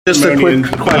Just a quick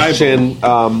question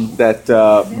that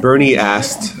Bernie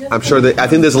asked. I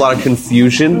think there's a lot of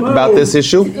confusion about this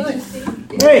issue. He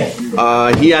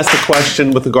asked a question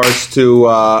with regards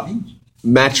to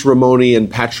matrimony and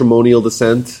patrimonial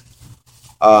descent.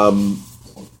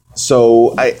 It's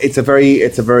a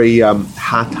very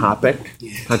hot topic,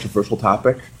 controversial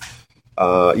topic.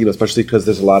 Especially because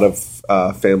there's a lot of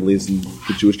families in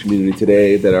the Jewish community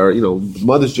today that are,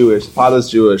 mother's Jewish, father's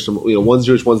Jewish, one's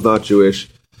Jewish, one's not Jewish.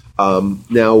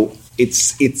 Now,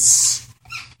 it's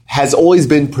has always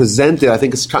been presented. I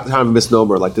think it's kind of a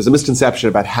misnomer. Like there's a misconception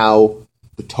about how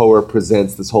the Torah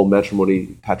presents this whole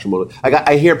patrimony.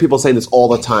 I hear people saying this all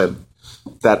the time.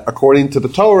 That according to the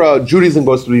Torah, Judaism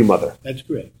goes through your mother. That's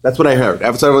correct. That's what I heard.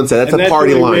 That's what everyone said. That's a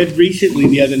party line. That's what I read recently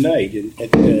the other night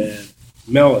at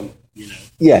Mellon.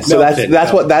 Yeah, so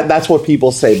that's what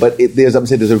people say. But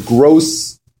there's a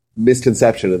gross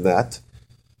misconception in that.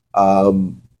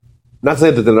 Not to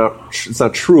say that it's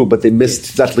not true, but they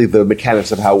missed exactly the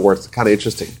mechanics of how it works. It's kind of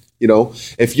interesting.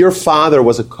 If your father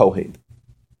was a Kohen,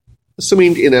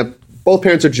 assuming both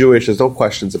parents are Jewish, there's no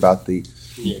questions about the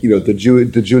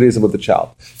Judaism of the child.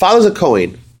 Father's a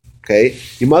Kohen, okay?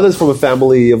 Your mother's from a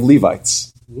family of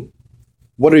Levites.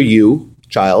 What are you,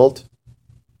 child?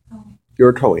 You're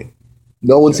a Kohen.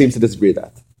 No one seems to disagree with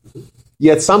that.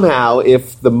 Yet somehow,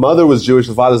 if the mother was Jewish,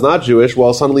 the father's not Jewish,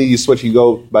 well, suddenly you switch, you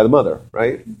go by the mother,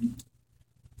 right?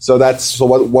 So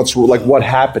what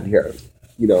happened here?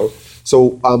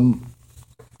 So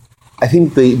I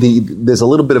think there's a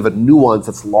little bit of a nuance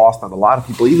that's lost on a lot of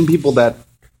people, even people that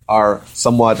are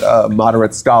somewhat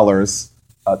moderate scholars,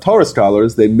 Torah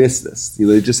scholars. They miss this.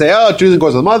 They just say, "Oh, Judaism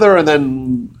goes to the mother," and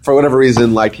then for whatever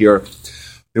reason, like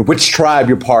which tribe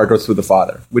you're part goes through the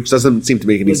father, which doesn't seem to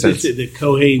make any sense. The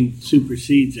Kohen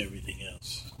supersedes everything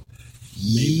else.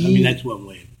 Maybe. That's one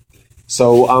way.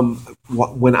 So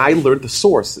when I learned the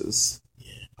sources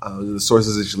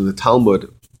actually in the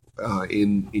Talmud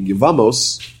in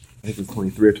Yevamos, I think it's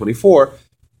 23 or 24,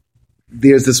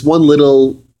 there's this one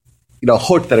little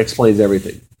hook that explains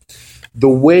everything. The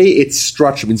way it's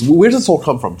structured means, where does this all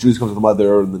come from? Jews come to the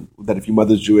mother, and that if your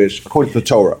mother's Jewish, according to the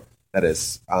Torah, that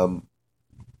is.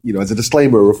 As a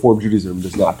disclaimer, Reform Judaism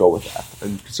does not go with that,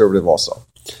 and conservative also.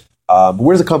 But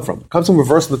where does it come from? It comes from a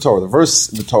verse in the Torah. The verse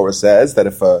in the Torah says that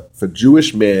if a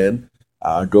Jewish man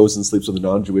goes and sleeps with a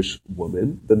non-Jewish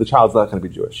woman, then the child's not going to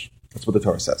be Jewish. That's what the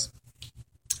Torah says.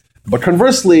 But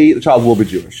conversely, the child will be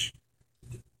Jewish.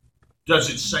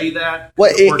 Does it say that?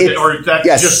 Well,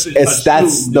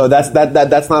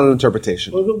 that's not an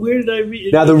interpretation. Well, where did I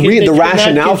read? Now the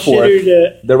rationale for it.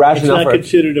 It's not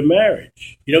considered a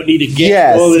marriage. You don't need to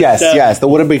get all this stuff. Yes, that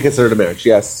wouldn't be considered a marriage.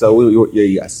 Yes, so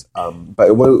yes, but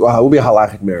it will be a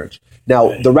halakhic marriage.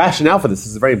 Now the rationale for this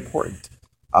is very important.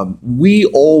 We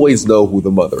always know who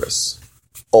the mother is.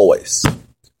 Always.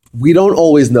 We don't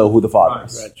always know who the father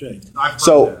is.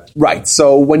 Right.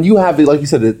 So when you have, like you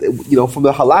said, from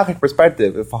the halakhic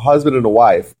perspective, if a husband and a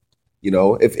wife,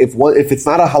 if it's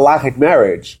not a halakhic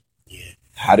marriage,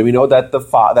 how do we know that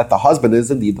that the husband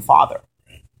is indeed the father?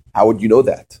 How would you know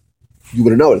that? You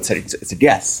wouldn't know it. It's a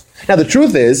guess. Now the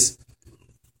truth is,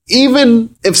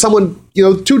 even if someone,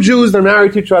 two Jews, they're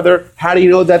married to each other, how do you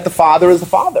know that the father is the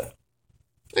father?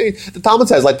 The Talmud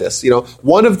says like this,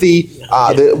 one of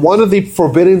the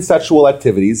forbidden sexual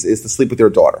activities is to sleep with your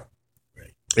daughter.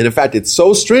 Right. And in fact, it's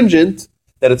so stringent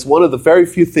that it's one of the very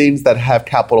few things that have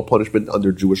capital punishment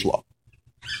under Jewish law.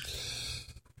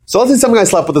 So let's say some guy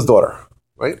slept with his daughter,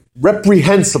 right?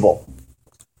 Reprehensible.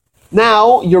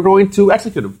 Now you're going to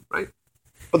execute him, right?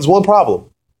 But there's one problem.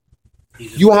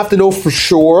 You have to know for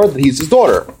sure that she's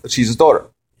his daughter.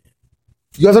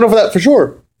 You have to know for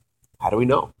sure. How do we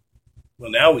know? Well,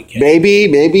 now we can.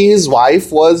 Maybe his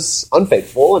wife was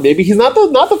unfaithful, and maybe he's not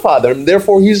the father, and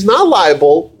therefore he's not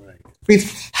liable.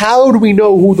 Right. How do we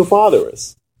know who the father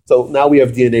is? So now we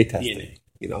have DNA testing.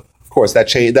 Of course,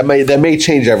 that may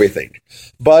change everything.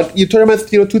 But you turn about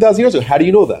 2,000 years ago. How do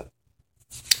you know that?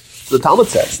 So the Talmud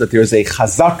says that there's a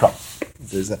chazaka,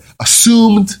 there's an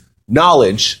assumed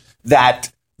knowledge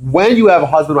that when you have a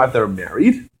husband and wife that are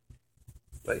married,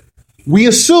 right, we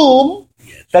assume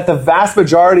that the vast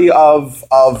majority of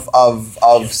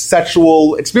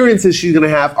sexual experiences she's going to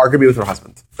have are going to be with her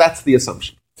husband. That's the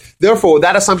assumption. Therefore,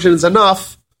 that assumption is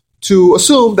enough to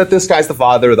assume that this guy's the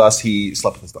father, thus he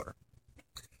slept with his daughter.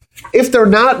 If they're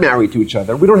not married to each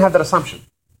other, we don't have that assumption.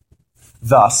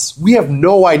 Thus, we have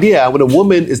no idea when a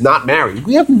woman is not married.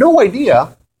 We have no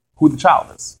idea who the child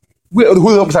is. Who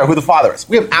the father is.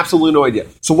 We have absolutely no idea.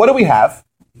 So what do we have?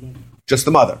 Just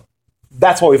the mother.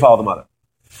 That's why we follow the mother.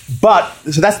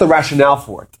 So that's the rationale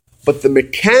for it. But the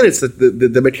mechanics,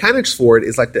 the mechanics for it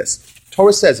is like this.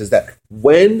 Torah says is that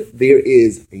when there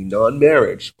is a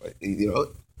non-marriage,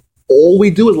 all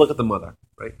we do is look at the mother,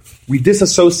 right? We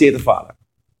disassociate the father.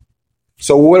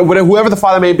 So whoever the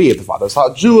father may be, if the father's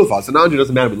a Jew, if the father's a non-Jew,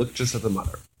 doesn't matter. We look just at the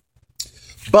mother.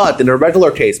 But in a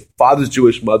regular case, father's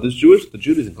Jewish, mother's Jewish, the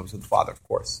Judaism comes to the father, of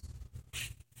course.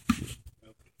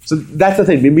 So that's the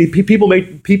thing.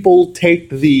 People take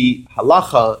the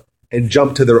halacha and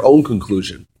jump to their own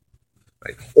conclusion.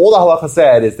 Right? All the halacha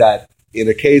said is that in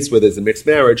a case where there's a mixed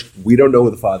marriage, we don't know who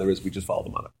the father is. We just follow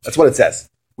the mother. That's what it says.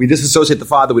 We disassociate the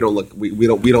father. We don't look. We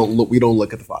don't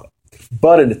look at the father.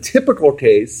 But in a typical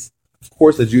case, of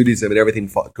course, the Judaism and everything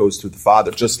goes through the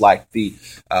father, just like the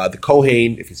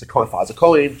Kohen. If he's a Kohen, father's a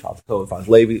Kohen, child's a Kohen, father's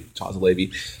Levi, child's a Levi.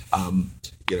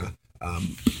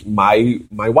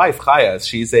 My wife Chaya,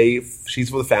 she's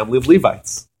from the family of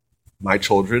Levites. My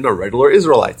children are regular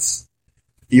Israelites,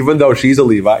 even though she's a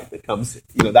Levite. It comes,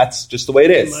 that's just the way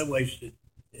it is. My wife's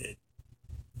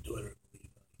daughter of Levi.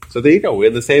 So there you go. We're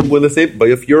the same. But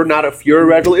if you're a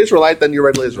regular Israelite, then you're a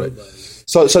regular Israelite.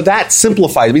 So that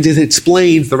simplifies. It means it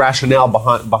explains the rationale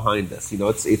behind this.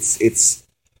 It's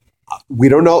we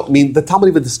don't know. I mean, the Talmud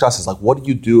even discusses what do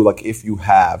you do if you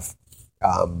have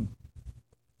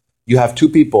two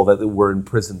people that were in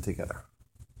prison together,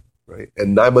 right?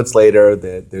 And 9 months later,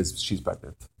 she's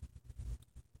pregnant.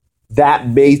 That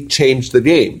may change the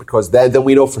game because then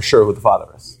we know for sure who the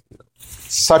father is.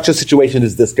 Such a situation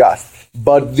is discussed,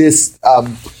 but this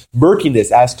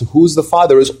murkiness as to who's the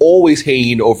father is always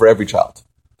hanging over every child.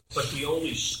 But the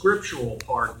only scriptural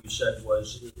part you said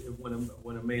was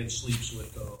when a man sleeps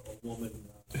with a woman,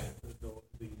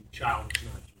 the child is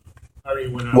not Jewish. I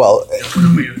mean, when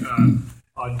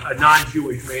a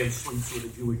non-Jewish man sleeps with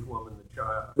a Jewish woman,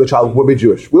 the child would be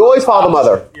Jewish. We always follow the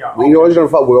mother. Yeah, we're always going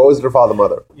to follow the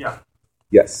mother. Yeah.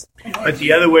 Yes. But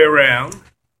the other way around,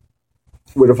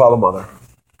 we're going to follow the mother.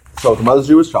 So if the mother's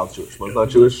Jewish, child's Jewish. Mother's not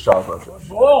Jewish, child's not Jewish.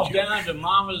 Boils down to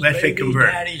mama's unless they baby,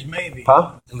 convert. daddy's maybe.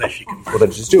 Huh? Unless she converts. Well, then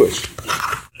she's Jewish.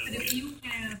 But if you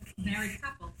have a married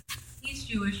couple, he's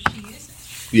Jewish, she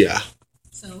isn't. Yeah.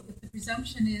 So if the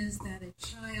presumption is that a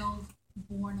child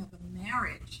born of a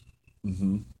marriage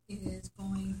is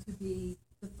going to be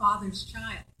the father's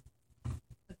child,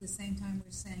 at the same time we're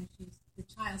saying the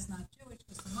child's not Jewish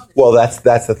because the mother's Well, that's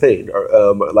the thing.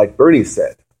 Like Bernie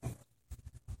said,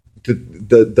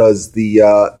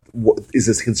 is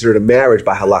this considered a marriage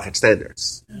by halachic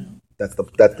standards? That's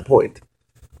the point.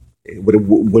 Would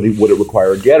it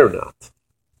require a get or not?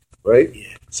 Right.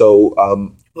 Yeah. So.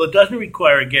 Well, it doesn't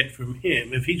require a get from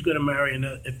him if he's going to marry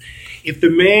another. If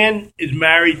the man is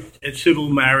married a civil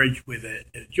marriage with a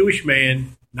Jewish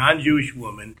man, non-Jewish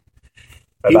woman,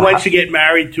 he wants to get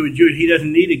married to a Jew. He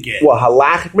doesn't need a get. Well,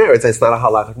 halachic marriage. It's not a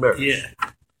halachic marriage. Yeah.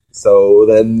 So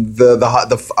then,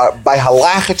 by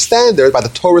halachic standards, by the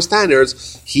Torah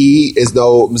standards, he is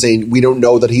I'm saying we don't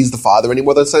know that he's the father any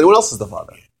more than anyone else is the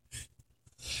father.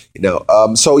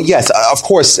 So yes, of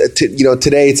course,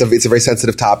 today it's a very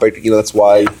sensitive topic. That's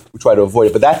why we try to avoid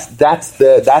it. But that's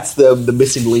the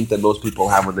missing link that most people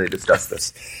have when they discuss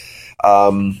this.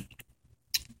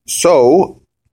 So